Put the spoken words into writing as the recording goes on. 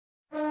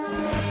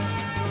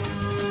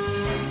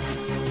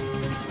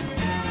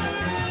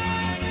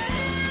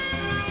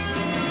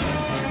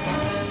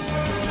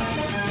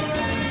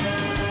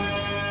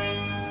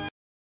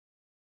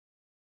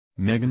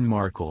Meghan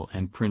Markle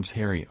and Prince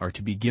Harry are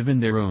to be given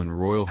their own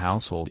royal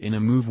household in a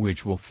move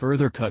which will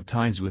further cut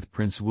ties with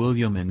Prince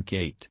William and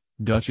Kate,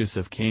 Duchess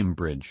of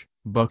Cambridge,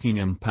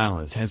 Buckingham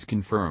Palace has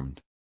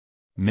confirmed.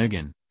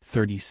 Meghan,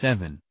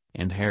 37,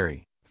 and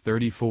Harry,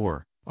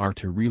 34, are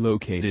to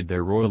relocate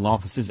their royal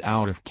offices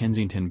out of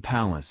Kensington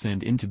Palace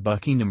and into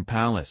Buckingham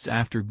Palace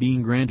after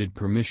being granted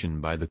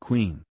permission by the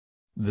Queen.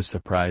 The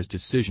surprise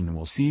decision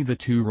will see the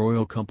two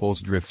royal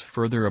couples drift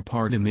further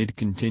apart amid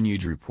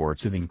continued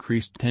reports of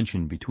increased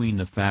tension between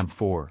the Fab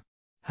Four.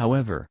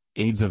 However,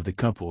 aides of the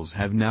couples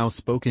have now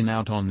spoken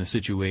out on the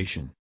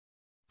situation.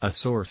 A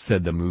source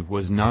said the move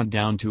was not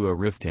down to a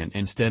rift and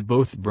instead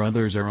both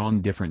brothers are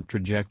on different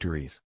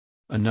trajectories.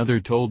 Another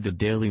told the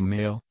Daily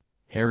Mail,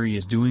 "Harry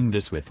is doing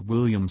this with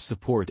William's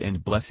support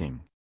and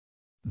blessing.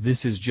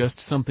 This is just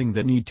something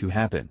that need to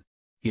happen.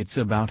 It's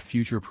about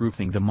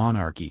future-proofing the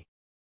monarchy."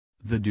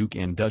 The Duke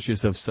and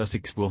Duchess of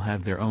Sussex will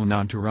have their own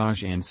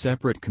entourage and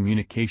separate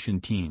communication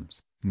teams,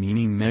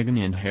 meaning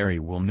Meghan and Harry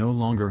will no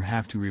longer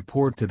have to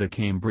report to the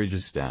Cambridge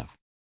staff.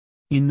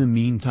 In the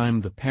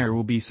meantime, the pair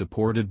will be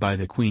supported by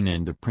the Queen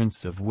and the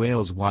Prince of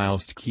Wales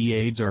whilst key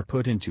aides are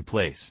put into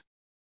place.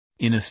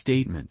 In a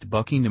statement,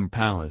 Buckingham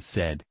Palace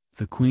said,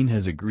 "The Queen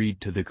has agreed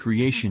to the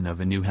creation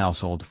of a new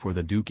household for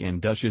the Duke and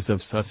Duchess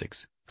of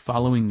Sussex,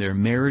 following their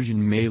marriage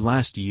in May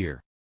last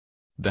year.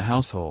 The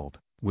household,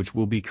 which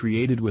will be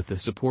created with the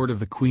support of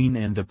the Queen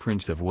and the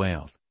Prince of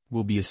Wales,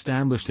 will be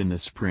established in the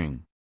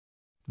spring."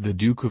 The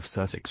Duke of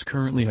Sussex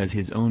currently has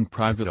his own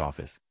private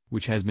office,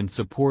 which has been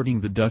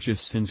supporting the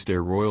Duchess since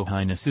their Royal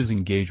Highness's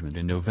engagement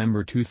in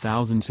November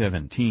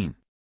 2017.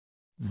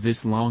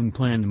 This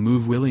long-planned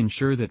move will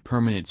ensure that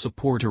permanent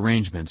support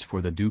arrangements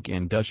for the Duke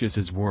and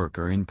Duchess's work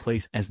are in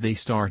place as they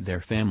start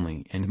their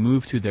family and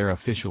move to their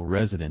official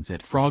residence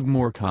at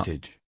Frogmore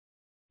Cottage.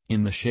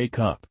 In the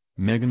shake-up,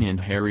 Meghan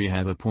and Harry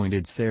have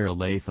appointed Sarah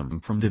Latham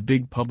from the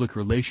big public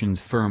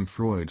relations firm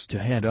Freud's to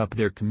head up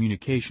their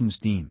communications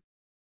team.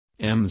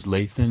 Ms.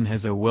 Latham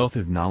has a wealth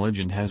of knowledge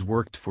and has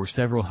worked for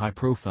several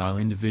high-profile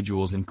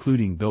individuals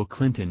including Bill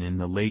Clinton in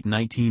the late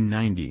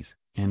 1990s,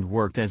 and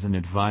worked as an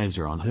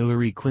advisor on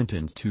Hillary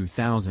Clinton's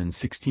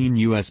 2016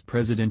 U.S.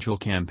 presidential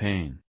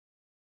campaign.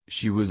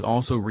 She was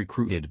also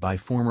recruited by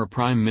former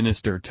Prime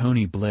Minister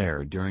Tony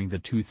Blair during the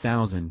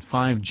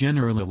 2005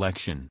 general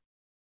election.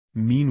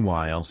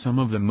 Meanwhile, some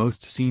of the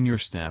most senior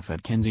staff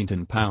at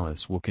Kensington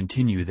Palace will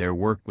continue their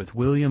work with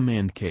William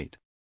and Kate.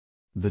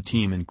 The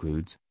team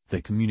includes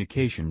the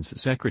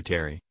Communications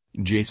Secretary,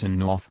 Jason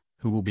Knopf,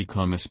 who will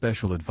become a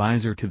special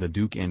advisor to the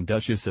Duke and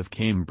Duchess of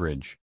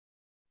Cambridge.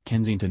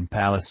 Kensington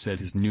Palace said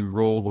his new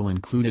role will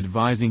include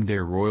advising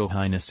their Royal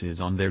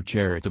Highnesses on their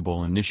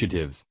charitable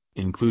initiatives,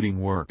 including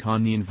work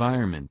on the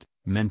environment,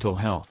 mental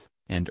health,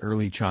 and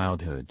early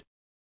childhood.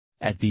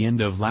 At the end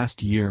of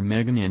last year,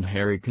 Meghan and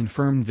Harry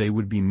confirmed they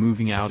would be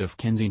moving out of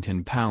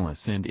Kensington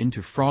Palace and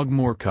into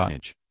Frogmore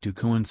Cottage, to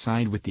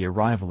coincide with the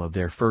arrival of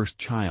their first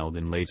child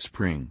in late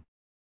spring.